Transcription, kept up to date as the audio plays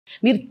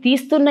మీరు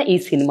తీస్తున్న ఈ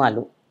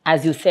సినిమాలు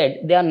as you said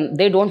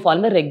they don't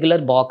follow the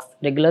regular box,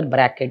 regular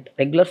bracket,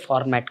 regular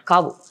format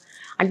కావు.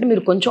 అంటే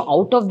మీరు కొంచెం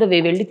అవుట్ ఆఫ్ ద వే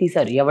వెళ్ళి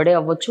తీశారు. ఎవడే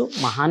అవ్వచ్చు,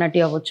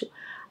 మహానటి అవ్వచ్చు.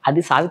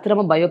 అది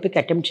సావిత్రమ్మ బయోపిక్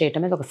అటెంప్ట్ చేయటం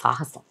అనేది ఒక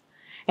సాహసం.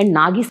 And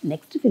నాగీస్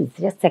next film,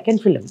 second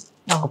film.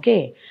 Okay.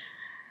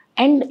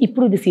 And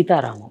ఇప్పుడు ఇది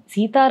సీతారామం.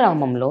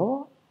 సీతారామంలో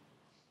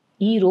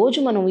ఈరోజు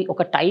మనం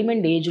ఒక టైం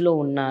అండ్ ఏజ్లో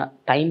ఉన్న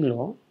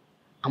టైంలో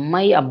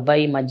అమ్మాయి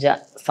అబ్బాయి మధ్య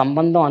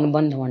సంబంధం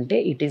అనుబంధం అంటే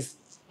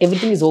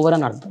ఎవ్రీథింగ్ ఈజ్ ఓవర్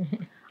అని అర్థం.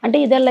 అంటే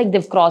ఇదే like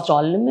దెవ్ crossed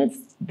all limits,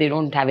 they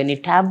don't have any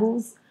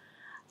taboos,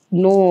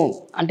 no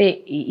అంటే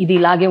ఇది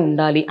ఇలాగే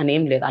ఉండాలి అని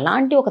ఏం లేదు.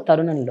 అలాంటి ఒక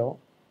తరుణంలో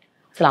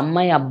అసలు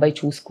అమ్మాయి అబ్బాయి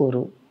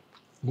చూసుకోరు,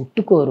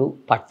 ముట్టుకోరు,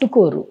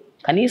 పట్టుకోరు,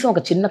 కనీసం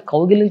ఒక చిన్న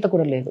కౌగిలింత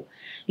కూడా లేదు.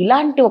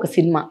 ఇలాంటి ఒక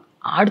సినిమా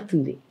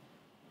ఆడుతుంది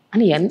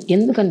అని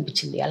ఎందుకు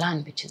అనిపించింది? ఎలా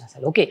అనిపించింది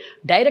అసలు? ఓకే,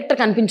 డైరెక్టర్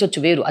కనిపించవచ్చు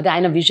వేరు, అది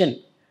ఆయన విజన్.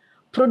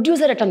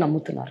 ప్రొడ్యూసర్ ఎట్లా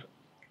నమ్ముతున్నారు?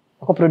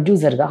 ఒక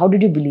ప్రొడ్యూసర్గా హౌ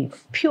డిడ్ యూ బిలీవ్?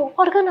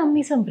 ప్యూర్గా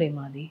నమ్మేసాం ప్రేమ.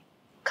 అది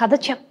కథ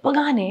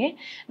చెప్పగానే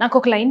నాకు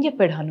ఒక లైన్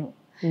చెప్పాడు హను.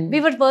 వి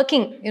వర్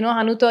వర్కింగ్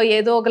హనుతో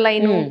ఏదో ఒక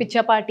లైన్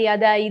పిచ్చపాటి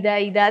అదా ఇదా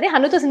ఇదా అదే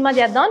హనుతో సినిమా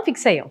చేద్దాం అని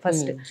ఫిక్స్ అయ్యాం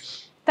ఫస్ట్.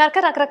 తర్వాత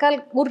రకరకాల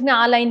ఊరికి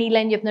ఆ లైన్ ఈ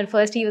లైన్ చెప్తున్నాడు.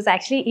 First he was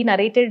actually he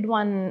narrated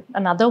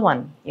another one,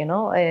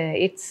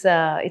 it's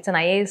an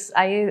IAS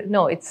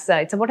no,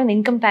 it's about an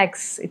income tax.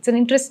 It's an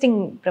interesting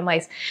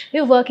premise. We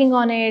were working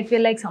on it.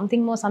 We're like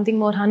something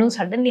more. Hanu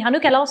suddenly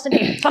Hanuకి ఎలా వస్తుంది,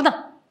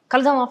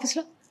 కలుద్దాం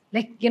ఆఫీస్లో,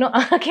 like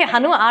okay.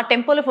 Hanu ఆ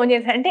టెంపోలో phone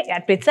చేశాడంటే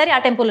ప్రతిసారి ఆ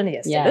టెంపోలోనే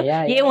చేస్తాడు,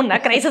 ఏమున్నా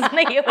క్రైసిస్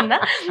ఉన్నా ఏమున్నా.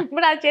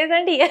 బట్ అది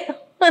చేశాడంటే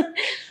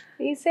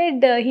he said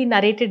he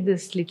narrated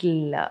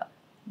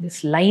this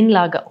line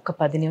లాగా ఒక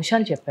 10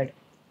 నిమిషాలు చెప్పాడు.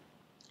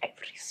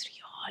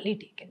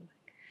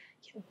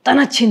 ఎంత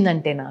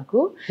నచ్చిందంటే నాకు,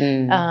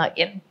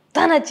 ఎంత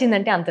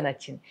నచ్చిందంటే అంత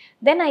నచ్చింది.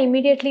 Then I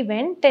immediately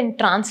went and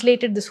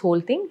translated this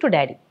whole thing to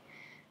daddy.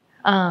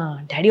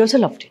 Daddy also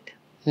loved it.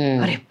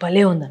 అరే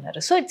భలే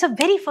ఉందన్నారు. So it's a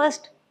very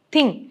first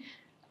thing.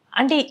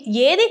 అంటే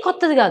ఏది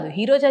కొత్తది కాదు,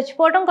 హీరో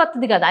చచ్చిపోవడం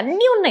కొత్తది కాదు,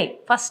 అన్నీ ఉన్నాయి,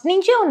 ఫస్ట్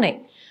నుంచే ఉన్నాయి.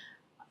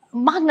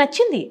 మాకు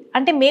నచ్చింది.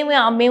 అంటే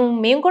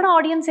మేము కూడా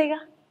ఆడియన్సేగా,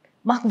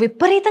 మాకు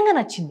విపరీతంగా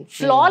నచ్చింది,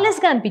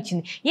 ఫ్లాలెస్గా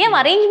అనిపించింది. ఏం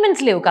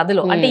అరేంజ్మెంట్స్ లేవు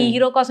కథలో. అంటే ఈ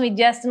హీరో కోసం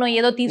ఇది చేస్తున్నాం,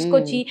 ఏదో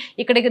తీసుకొచ్చి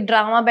ఇక్కడ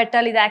డ్రామా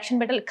పెట్టాలి, ఇది యాక్షన్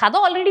పెట్టాలి. కథ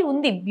ఆల్రెడీ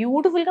ఉంది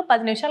బ్యూటిఫుల్గా,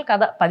 10 నిమిషాలు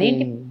కథ,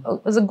 10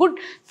 was a good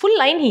full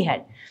line he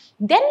had.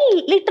 Then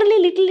literally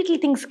little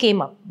things came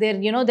up.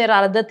 There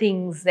are other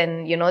things, and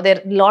there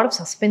a lot of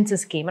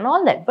suspenses came and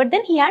all that. But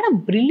then he had a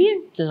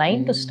brilliant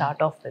line to start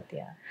off with.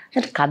 Yeah.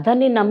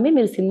 కథని నమ్మి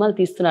మీరు సినిమాలు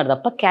తీస్తున్నారు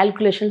తప్ప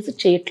calculations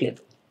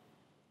చేయట్లేదు.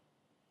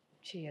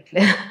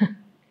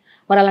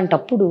 మరి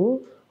అలాంటప్పుడు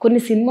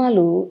కొన్ని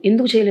సినిమాలు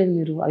ఎందుకు చేయలేదు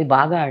మీరు? అవి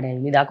బాగా ఆడాయి,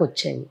 మీ దాకా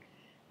వచ్చాయి.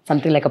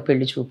 సంథింగ్ లైక్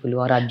పెళ్లి చూపులు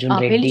are Arjun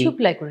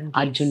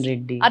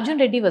Reddy. Arjun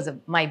Reddy was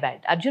my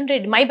bad.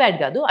 My bad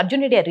కాదు,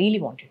 Arjun Reddy I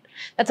really wanted.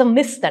 That's a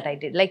miss that I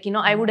did. Like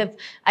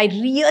I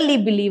really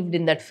believed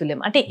in that film.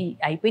 అంటే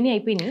అయిపోయినాయి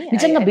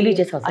నిజంగా బిలీవ్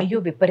చేసావు? అయ్యో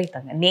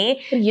విపరీతంగా.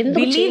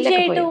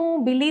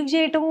 బిలీవ్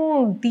చేయటం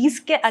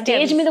తీసుకే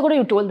స్టేజ్ మీద కూడా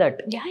you told that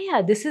yeah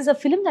this is a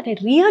film that I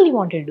really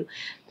wanted.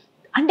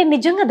 అంటే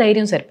నిజంగా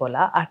ధైర్యం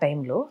సరిపోలా ఆ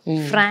టైంలో.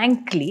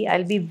 Frankly I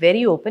will be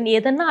very open.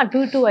 ఏదన్నా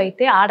అటు ఇటు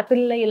అయితే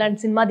ఆడపిల్ల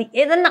ఇలాంటి సినిమాది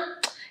ఏదన్నా,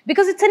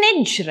 because it's an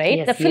edge, right?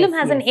 The film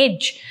has an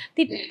edge.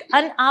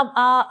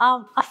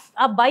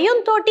 ఆ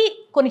భయంతో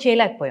కొన్ని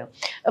చేయలేకపోయాం.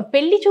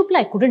 పెళ్లి చూపులో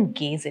I couldn't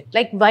gaze it.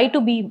 Like why to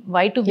be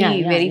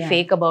very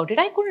fake about it?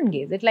 I couldn't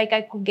gaze it. Like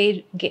I could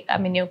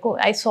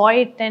I saw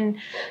it and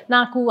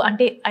నాకు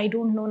అంటే I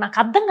don't know, నాకు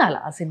అర్థం కాల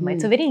ఆ cinema.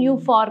 It's a very new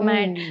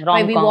format.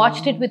 We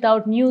watched it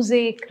without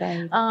music.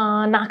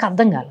 నాకు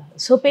అర్థం కాల.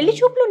 So పెళ్లి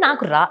చూపులు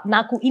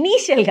నాకు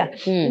ఇనీషియల్ గా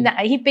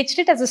he pitched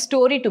it as a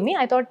story to me.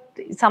 I thought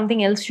something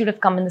else should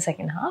have come in the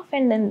second half,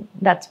 and then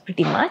that's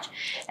pretty much.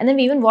 And then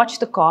we even watched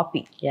the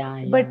copy.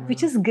 But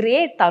which is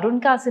great. Tarun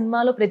ka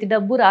సినిమాలో ప్రతి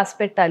డబ్బు రాసి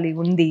పెట్టాలి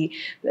ఉంది,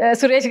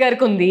 సురేష్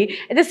గారికి ఉంది.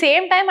 At the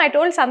same time I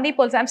told Sandeep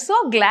also, I'm so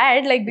glad,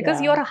 like because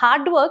your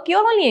hard work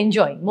you're only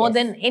enjoying more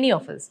than any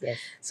of us.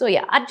 So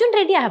yeah, Arjun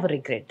Reddy I have a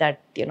regret that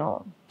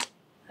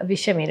I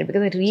wish I made it,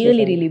 because I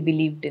really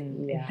believed in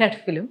that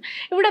film.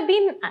 It would have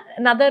been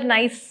another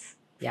nice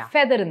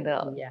feather in the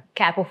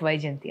cap of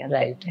Vyjayanthi.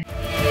 Right.